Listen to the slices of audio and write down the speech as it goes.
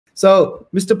So,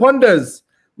 Mr. Ponders,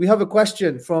 we have a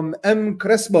question from M.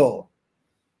 Crespo.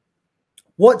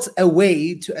 What's a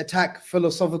way to attack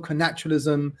philosophical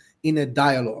naturalism in a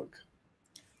dialogue?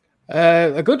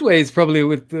 A good way is probably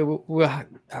with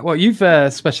what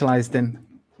you've specialized in,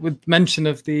 with mention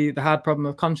of the hard problem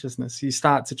of consciousness. You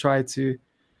start to try to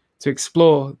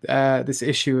explore this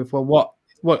issue of, well,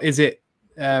 what is it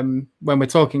when we're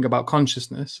talking about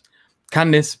consciousness? Can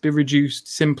this be reduced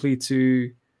simply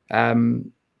to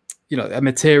a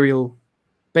material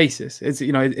basis?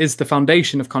 Is the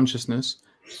foundation of consciousness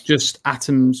just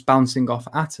atoms bouncing off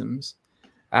atoms?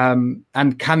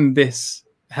 And can this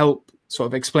help sort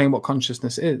of explain what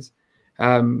consciousness is?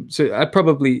 So I'd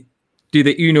probably do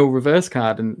the Uno reverse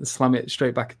card and slam it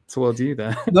straight back towards you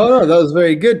there. No, that was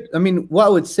very good. I mean, what I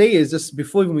would say is, just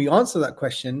before we answer that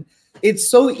question, it's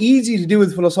so easy to do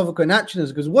with philosophical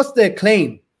naturalism, because what's their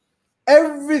claim?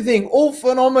 Everything, all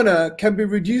phenomena can be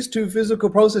reduced to physical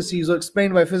processes or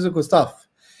explained by physical stuff.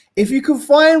 If you can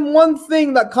find one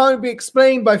thing that can't be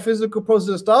explained by physical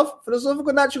process stuff,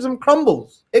 philosophical naturalism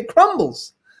crumbles. It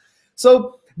crumbles.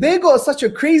 So they got such a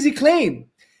crazy claim.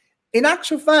 In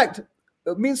actual fact,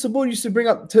 me and Subboor used to bring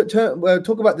up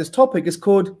talk about this topic. It's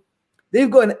called, they've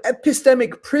got an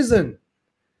epistemic prison.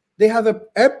 They have an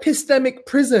epistemic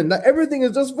prison. Like everything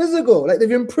is just physical. Like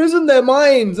they've imprisoned their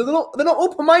minds. They're not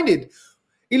open-minded.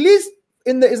 At least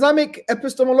in the Islamic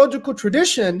epistemological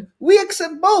tradition, we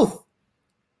accept both.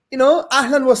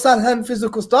 Ahlan wa sahlan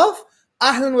physical stuff,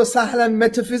 ahlan wa sahlan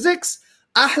metaphysics,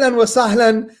 ahlan wa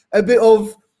sahlan a bit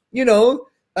of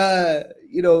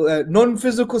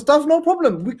non-physical stuff, no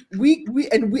problem.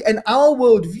 And our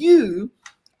worldview,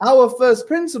 our first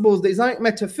principles, the Islamic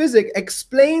metaphysic,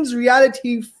 explains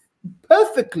reality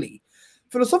perfectly.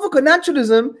 Philosophical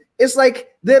naturalism is like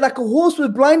they're like a horse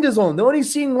with blinders on. They're only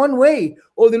seeing one way,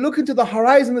 or they look into the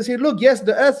horizon and say, look, yes,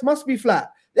 the earth must be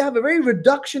flat. They have a very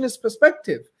reductionist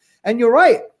perspective. And you're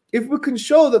right. If we can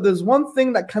show that there's one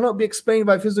thing that cannot be explained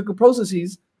by physical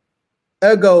processes,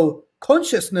 ergo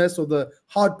consciousness, or the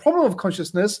hard problem of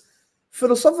consciousness,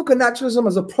 philosophical naturalism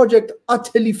as a project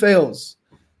utterly fails.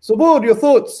 So, Subboor, your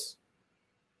thoughts?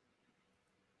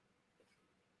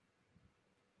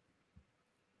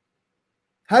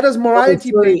 How does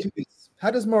morality play into this? How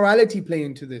does morality play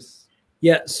into this?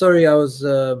 Yeah, sorry, I was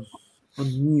on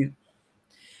mute.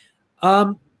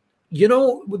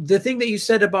 The thing that you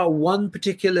said about one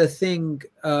particular thing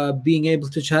being able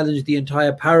to challenge the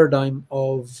entire paradigm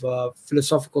of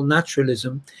philosophical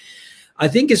naturalism, I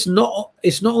think it's not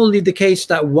only the case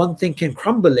that one thing can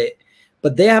crumble it,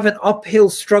 but they have an uphill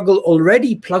struggle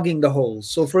already plugging the holes.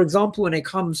 So, for example, when it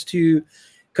comes to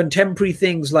contemporary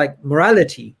things like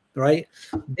morality, right,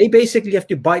 they basically have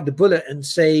to bite the bullet and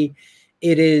say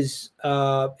it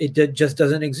just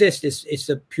doesn't exist. It's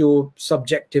a pure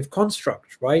subjective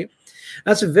construct, right?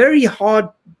 That's a very hard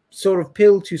sort of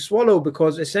pill to swallow,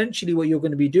 because essentially what you're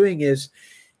going to be doing is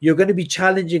you're going to be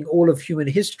challenging all of human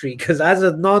history. Because as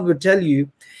Ahmad would tell you,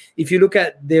 if you look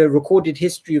at the recorded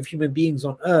history of human beings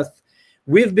on Earth,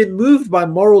 we've been moved by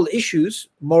moral issues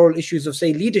of,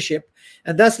 say, leadership,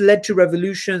 and that's led to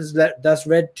revolutions, that's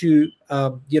led to,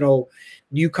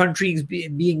 new countries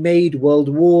being made, world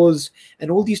wars, and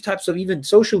all these types of even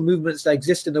social movements that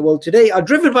exist in the world today are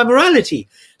driven by morality.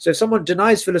 So if someone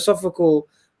denies philosophical,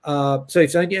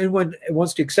 if anyone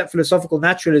wants to accept philosophical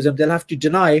naturalism, they'll have to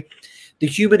deny the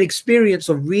human experience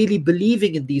of really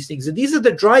believing in these things. And these are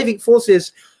the driving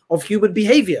forces of human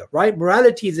behavior, right?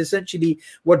 Morality is essentially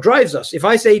what drives us. If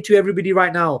I say to everybody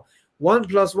right now, 1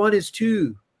 + 1 is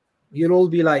 2, you'll all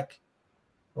be like,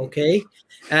 okay.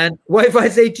 And what if I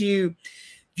say to you,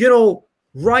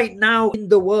 right now in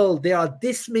the world, there are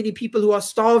this many people who are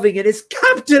starving, and it's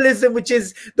capitalism which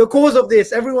is the cause of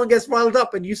this. Everyone gets riled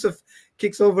up, and Yusuf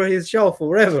kicks over his shelf or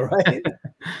whatever, right?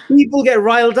 People get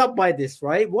riled up by this,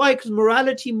 right? Why? Because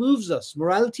morality moves us.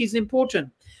 Morality is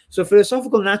important. So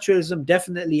philosophical naturalism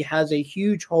definitely has a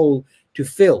huge hole to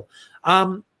fill.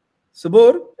 Subboor,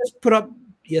 let's put up,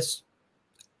 yes.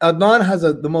 Adnan has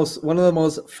one of the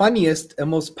most funniest and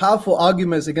most powerful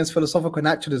arguments against philosophical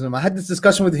naturalism. I had this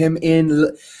discussion with him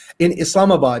in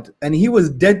Islamabad, and he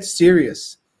was dead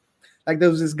serious. Like,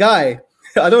 there was this guy,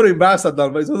 I don't want to embarrass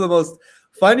Adnan, but it's one of the most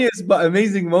funniest but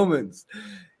amazing moments.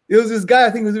 There was this guy,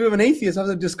 I think he was a bit of an atheist. I was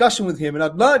in a discussion with him, and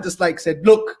Adnan just like said,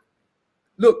 look,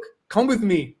 come with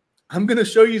me. I'm going to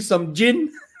show you some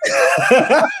jinn.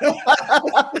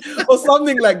 Or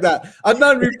something like that.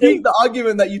 Adnan, repeat the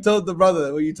argument that you told the brother,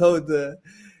 or you told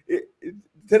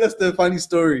tell us the funny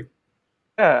story.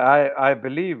 Yeah, I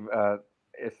believe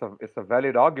it's a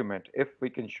valid argument. If we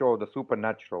can show the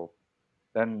supernatural,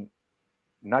 then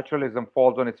naturalism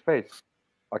falls on its face.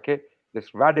 Okay,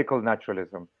 this radical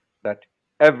naturalism that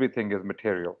everything is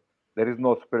material. There is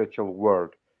no spiritual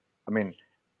world. I mean,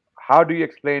 how do you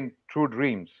explain true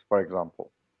dreams, for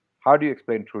example? How do you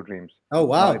explain true dreams? Oh Now,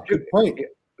 wow, good point.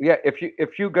 yeah,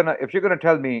 if you're gonna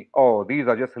tell me, oh, these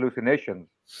are just hallucinations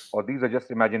or these are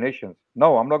just imaginations,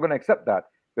 no, I'm not gonna accept that,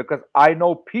 because I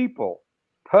know people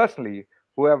personally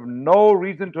who have no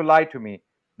reason to lie to me.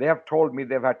 They have told me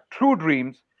they've had true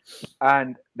dreams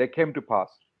and they came to pass.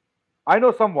 I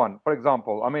know someone, for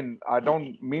example, I mean, I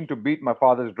don't mean to beat my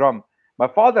father's drum. My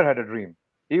father had a dream.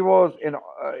 He was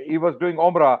doing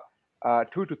Umrah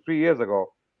 2 to 3 years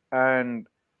ago, and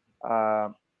uh,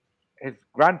 his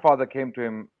grandfather came to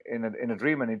him in a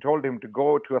dream, and he told him to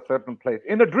go to a certain place.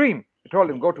 In a dream, he told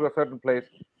him, go to a certain place,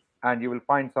 and you will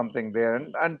find something there.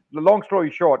 And the long story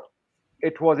short,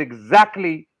 it was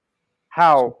exactly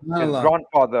how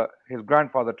Subhanallah. his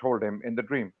grandfather told him in the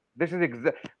dream. This is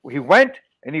he went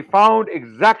and he found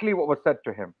exactly what was said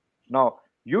to him. Now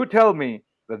you tell me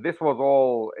that this was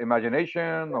all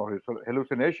imagination or his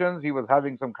hallucinations. He was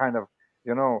having some kind of,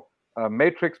 you know,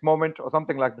 matrix moment or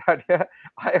something like that.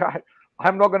 Yeah,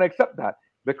 I'm not going to accept that,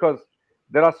 because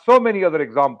there are so many other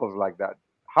examples like that.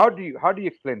 How do you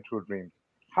explain true dreams?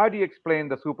 How do you explain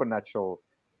the supernatural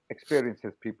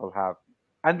experiences people have?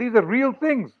 And these are real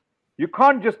things. You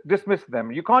can't just dismiss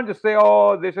them. You can't just say,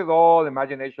 oh, this is all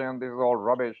imagination, this is all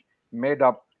rubbish, made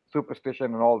up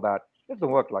superstition and all that. It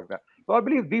doesn't work like that. So I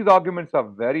believe these arguments are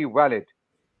very valid.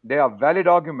 They are valid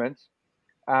arguments.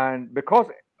 And because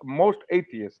most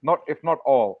atheists, not if not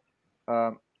all,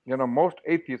 most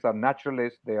atheists are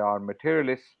naturalists, they are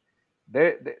materialists.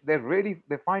 They really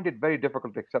they find it very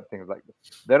difficult to accept things like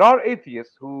this. There are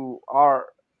atheists who are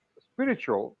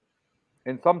spiritual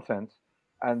in some sense,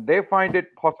 and they find it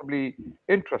possibly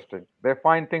interesting. They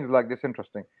find things like this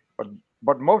interesting.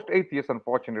 But most atheists,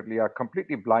 unfortunately, are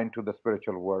completely blind to the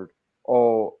spiritual world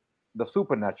or the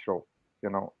supernatural,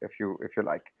 if you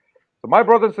like. So, my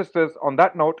brothers and sisters, on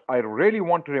that note, I really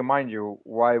want to remind you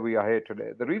why we are here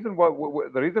today. The reason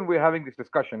we're having this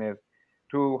discussion is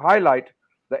to highlight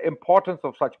the importance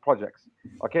of such projects.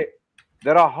 Okay,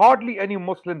 there are hardly any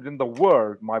Muslims in the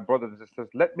world, my brothers and sisters.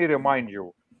 Let me remind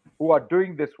you, who are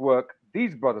doing this work.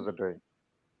 These brothers are doing.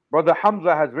 Brother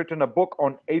Hamza has written a book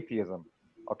on atheism.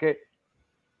 Okay,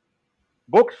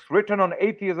 books written on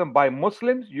atheism by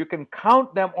Muslims, you can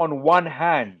count them on one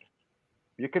hand.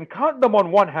 You can count them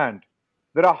on one hand.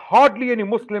 There are hardly any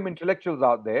Muslim intellectuals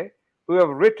out there who have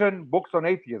written books on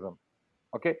atheism.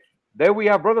 Okay, there we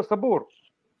have Brother Subboor,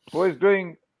 who is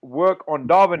doing work on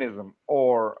Darwinism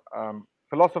or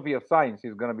philosophy of science.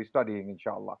 He's going to be studying,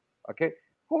 inshallah. Okay,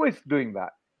 who is doing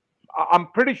that? I'm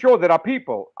pretty sure there are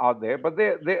people out there, but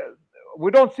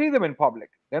we don't see them in public.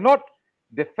 They're not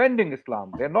defending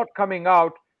Islam. They're not coming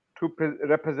out to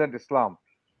represent Islam.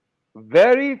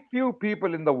 Very few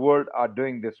people in the world are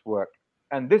doing this work.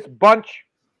 And this bunch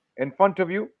in front of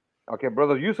you, okay,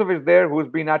 Brother Yusuf is there, who's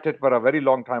been at it for a very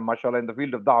long time, mashallah, in the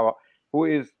field of da'wah, who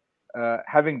is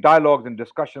having dialogues and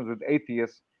discussions with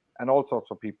atheists and all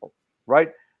sorts of people,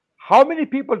 right? How many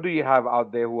people do you have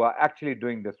out there who are actually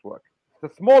doing this work?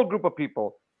 It's a small group of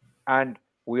people, and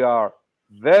we are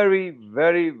very,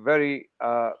 very, very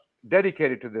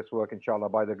dedicated to this work, inshallah,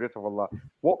 by the grace of Allah.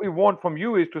 What we want from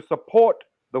you is to support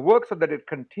the work so that it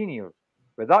continues.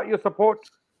 Without your support,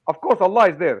 of course, Allah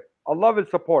is there. Allah will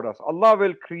support us. Allah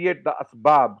will create the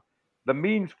asbab, the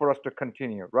means for us to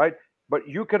continue, right? But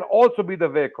you can also be the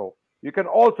vehicle. You can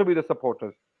also be the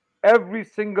supporters. Every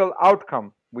single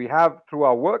outcome we have through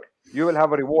our work, you will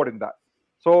have a reward in that.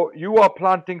 So you are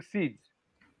planting seeds.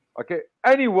 Okay,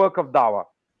 any work of dawah,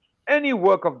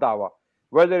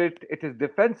 whether it is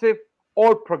defensive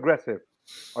or progressive,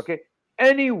 okay,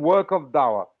 any work of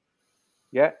dawah,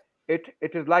 yeah, it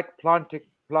is like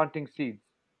planting seeds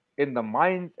in the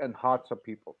minds and hearts of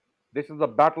people. This is a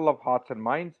battle of hearts and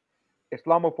minds.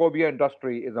 Islamophobia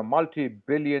industry is a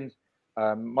multi-billion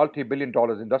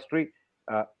dollars industry.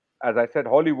 As I said,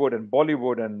 Hollywood and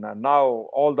Bollywood and now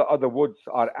all the other woods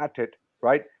are at it,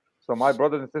 right? So my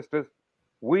brothers and sisters,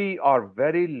 we are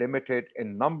very limited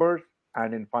in numbers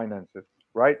and in finances,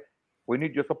 right? We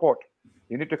need your support.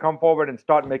 You need to come forward and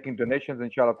start making donations,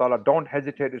 inshallah ta'ala. Don't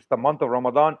hesitate. It's the month of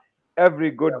Ramadan. Every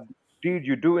good deed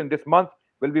you do in this month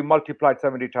will be multiplied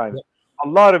 70 times.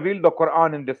 Allah revealed the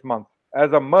Quran in this month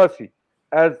as a mercy,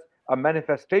 as a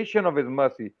manifestation of His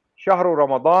mercy. Shahru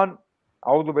Ramadan,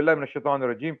 A'udhu Billahi Minash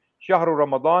Shaitanir Rajeem, Shahru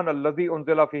Ramadan, Alladhi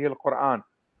Unzila Fihi Al-Quran,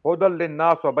 Hudal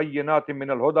Linnas wa Bayyinatin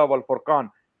Min Al-Huda wal Furqan.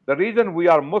 The reason we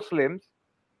are Muslims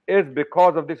is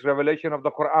because of this revelation of the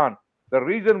Quran. The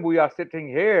reason we are sitting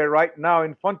here right now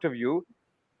in front of you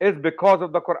is because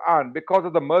of the Quran, because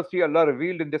of the mercy Allah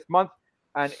revealed in this month,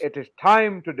 And it is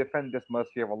time to defend this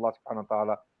mercy of Allah subhanahu wa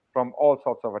ta'ala from all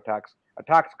sorts of attacks.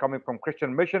 Attacks coming from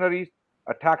Christian missionaries,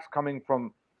 attacks coming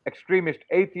from extremist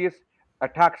atheists,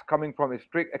 attacks coming from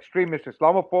extremist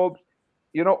Islamophobes.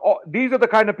 You know, these are the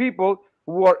kind of people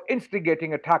who are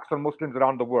instigating attacks on Muslims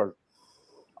around the world.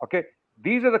 Okay,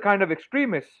 these are the kind of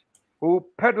extremists who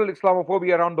peddle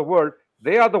Islamophobia around the world.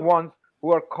 They are the ones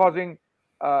who are causing,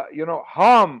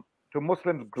 harm to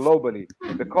Muslims globally,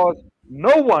 because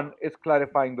no one is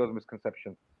clarifying those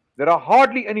misconceptions. There are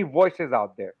hardly any voices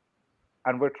out there,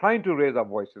 and we're trying to raise our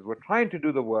voices. We're trying to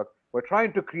do the work. We're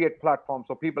trying to create platforms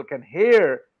so people can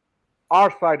hear our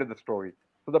side of the story,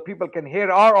 so that people can hear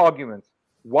our arguments.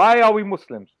 Why are we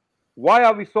Muslims? Why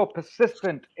are we so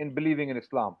persistent in believing in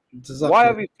Islam? Exactly. Why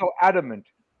are we so adamant?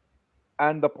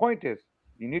 And the point is,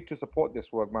 you need to support this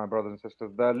work, my brothers and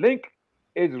sisters. The link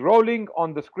is rolling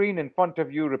on the screen in front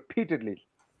of you repeatedly,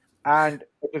 and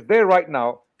it is there right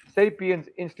now.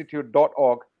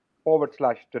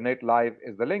 sapiensinstitute.org/donate live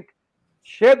is the link.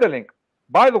 Share the link.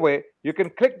 By the way, you can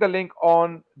click the link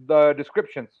on the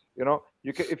descriptions. You know,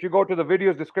 you can, if you go to the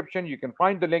video's description, you can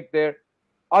find the link there.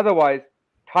 Otherwise,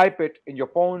 type it in your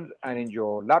phones and in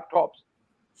your laptops.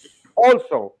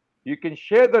 Also, you can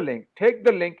share the link, take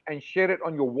the link and share it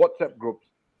on your WhatsApp groups,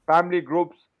 family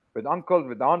groups, with uncles,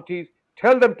 with aunties.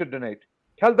 Tell them to donate.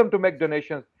 Tell them to make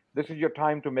donations. This is your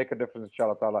time to make a difference,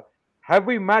 inshallah ta'ala. Have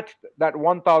we matched that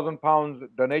 £1,000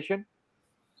 donation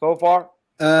so far?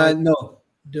 No.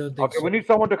 Don't think Okay, so. we need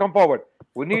someone to come forward.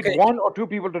 We need Okay. 1 or 2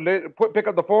 people to pick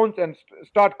up the phones and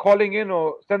start calling in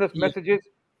or send us Yeah. messages,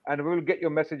 and we will get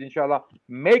your message, inshallah.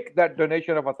 Make that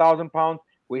donation of £1,000.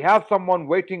 We have someone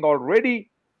waiting already,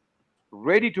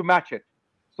 ready to match it.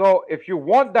 So if you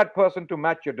want that person to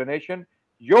match your donation,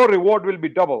 your reward will be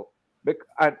double.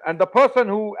 And the person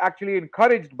who actually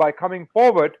encouraged by coming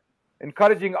forward,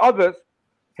 encouraging others,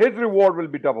 his reward will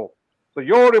be double. So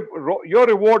your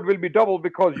reward will be double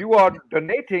because you are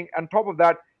donating, and top of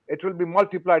that, it will be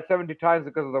multiplied 70 times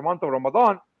because of the month of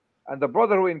Ramadan. And the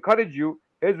brother who encouraged you,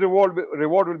 his reward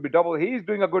will be double. He is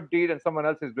doing a good deed and someone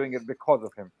else is doing it because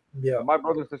of him. Yeah. So my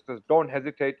brothers and sisters, don't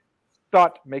hesitate.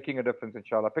 Start making a difference,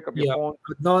 inshallah. Pick up your Yeah. phone.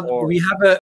 Adnan, or- we have a